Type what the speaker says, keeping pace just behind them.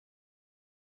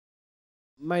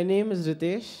My name is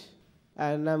Ritesh,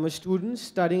 and I'm a student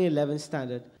studying 11th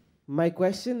standard. My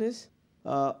question is,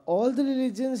 all the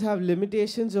religions have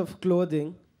limitations of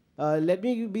clothing. Let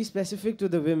me be specific to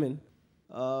the women.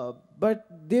 But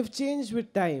they've changed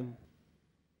with time.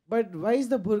 But why is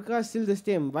the burqa still the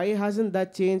same? Why hasn't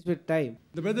that changed with time?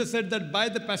 The brother said that by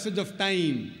the passage of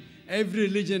time, every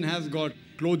religion has got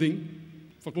clothing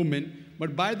for women,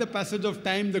 but by the passage of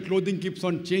time, the clothing keeps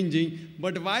on changing.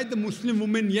 But why the Muslim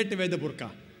women yet wear the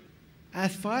burqa?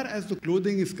 As far as the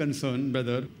clothing is concerned,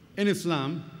 brother, in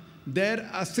Islam, there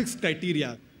are 6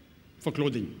 criteria for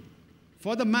clothing.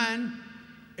 For the man,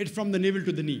 it's from the navel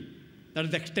to the knee. That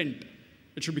is the extent.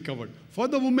 It should be covered. For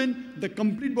the woman, the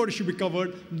complete body should be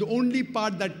covered. The only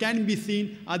part that can be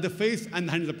seen are the face and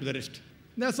the hands up to the wrist.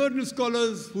 There are certain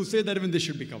scholars who say that even this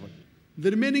should be covered. The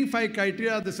remaining 5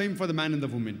 criteria are the same for the man and the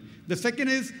woman. The second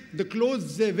is the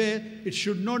clothes they wear, it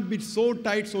should not be so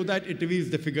tight so that it reveals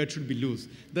the figure, it should be loose.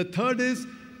 The third is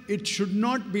it should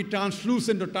not be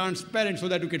translucent or transparent so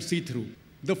that you can see through.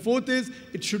 The fourth is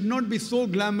it should not be so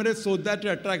glamorous so that it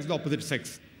attracts the opposite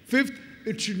sex. Fifth,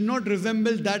 it should not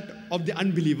resemble that of the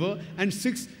unbeliever. And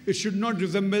sixth, it should not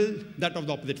resemble that of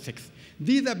the opposite sex.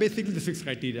 These are basically the 6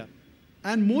 criteria.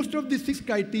 And most of these 6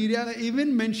 criteria are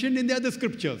even mentioned in the other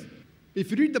scriptures. If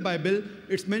you read the Bible,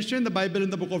 it's mentioned in the Bible in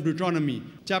the book of Deuteronomy,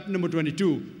 chapter number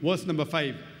 22, verse number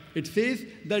 5. It says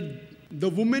that the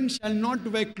woman shall not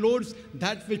wear clothes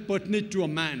that which pertain to a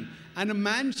man, and a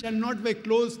man shall not wear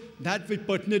clothes that which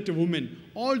pertain to a woman.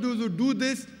 All those who do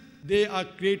this, they are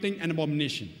creating an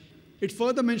abomination. It's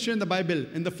further mentioned in the Bible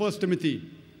in the 1 Timothy,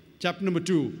 chapter number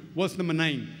 2, verse number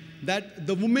 9, that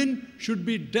the woman should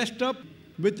be dressed up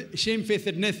with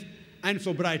shamefacedness and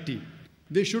sobriety.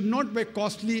 They should not wear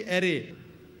costly array,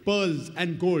 pearls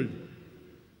and gold.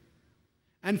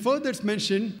 And further it's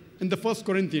mentioned in the 1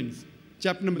 Corinthians,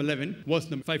 chapter number 11, verse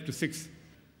number 5 to 6,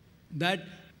 that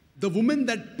the woman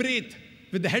that prayeth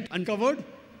with the head uncovered,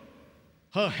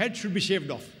 her head should be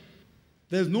shaved off.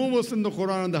 There's no verse in the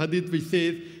Quran and the Hadith which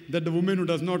says that the woman who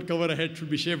does not cover her head should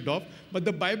be shaved off, but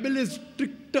the Bible is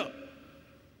stricter.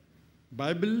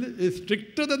 Bible is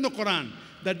stricter than the Quran.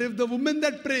 That if the woman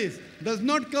that prays does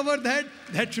not cover the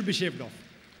head should be shaved off.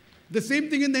 The same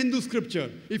thing in the Hindu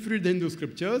scripture. If you read the Hindu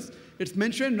scriptures, it's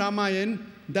mentioned in Ramayana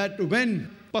that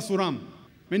when Pasuram,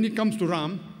 when he comes to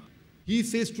Ram, he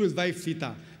says to his wife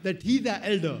Sita that he's the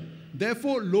elder.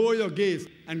 Therefore, lower your gaze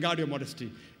and guard your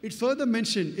modesty. It's further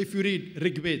mentioned if you read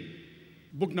Rig Veda,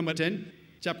 book number 10,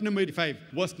 chapter number 85,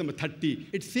 verse number 30.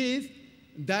 It says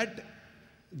that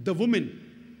the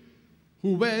woman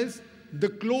who wears the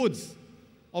clothes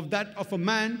of that of a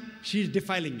man, she is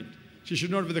defiling it. She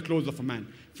should not wear the clothes of a man.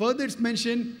 Further, it's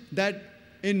mentioned that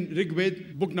in Rig Veda,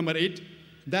 book number 8,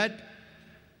 that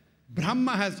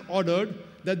Brahma has ordered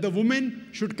that the woman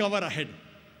should cover her head.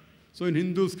 So in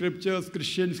Hindu scriptures,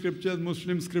 Christian scriptures,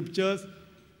 Muslim scriptures,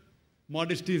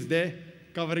 modesty is there,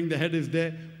 covering the head is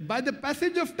there. By the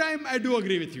passage of time, I do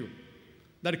agree with you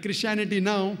that Christianity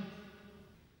now,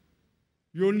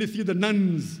 you only see the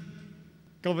nuns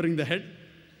covering the head.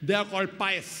 They are called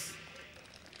pious.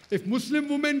 If Muslim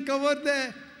women cover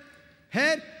their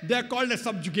hair, they are called as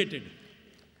subjugated.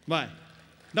 Why?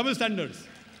 Double standards.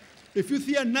 If you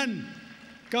see a nun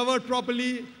covered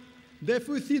properly,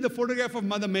 therefore you see the photograph of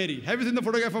Mother Mary. Have you seen the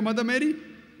photograph of Mother Mary?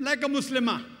 Like a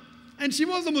Muslimah. And she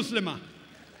was a Muslimah,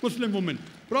 Muslim woman.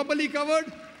 Properly covered,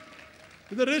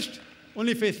 with the wrist,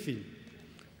 only face seen.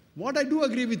 What I do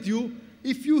agree with you,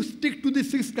 if you stick to the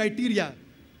 6 criteria,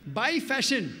 by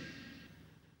fashion,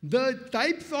 the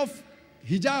types of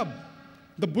hijab,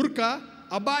 the burqa,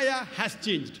 abaya has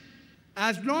changed.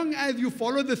 As long as you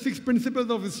follow the 6 principles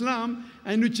of Islam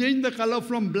and you change the color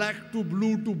from black to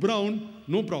blue to brown,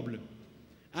 no problem.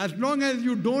 As long as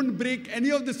you don't break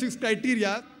any of the 6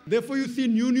 criteria, therefore you see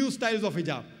new styles of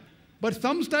hijab. But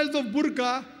some styles of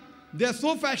burqa, they are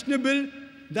so fashionable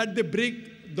that they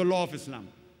break the law of Islam.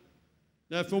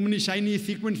 There are so many shiny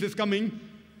sequences coming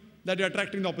that you're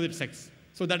attracting the opposite sex.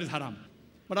 So that is haram.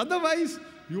 But otherwise,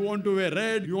 you want to wear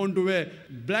red, you want to wear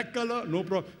black color, no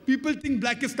problem. People think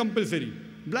black is compulsory.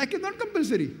 Black is not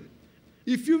compulsory.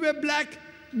 If you wear black,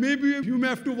 maybe you may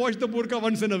have to wash the burqa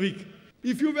once in a week.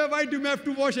 If you wear white, you may have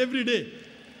to wash every day.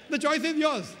 The choice is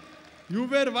yours. You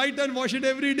wear white and wash it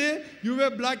every day. You wear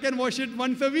black and wash it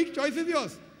once a week. Choice is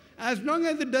yours. As long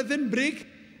as it doesn't break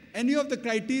any of the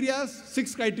criteria,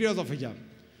 6 criteria of hijab.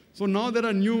 So now there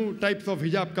are new types of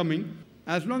hijab coming.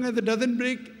 As long as it doesn't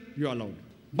break, you are allowed.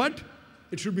 But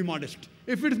it should be modest.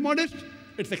 If it's modest,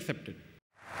 it's accepted.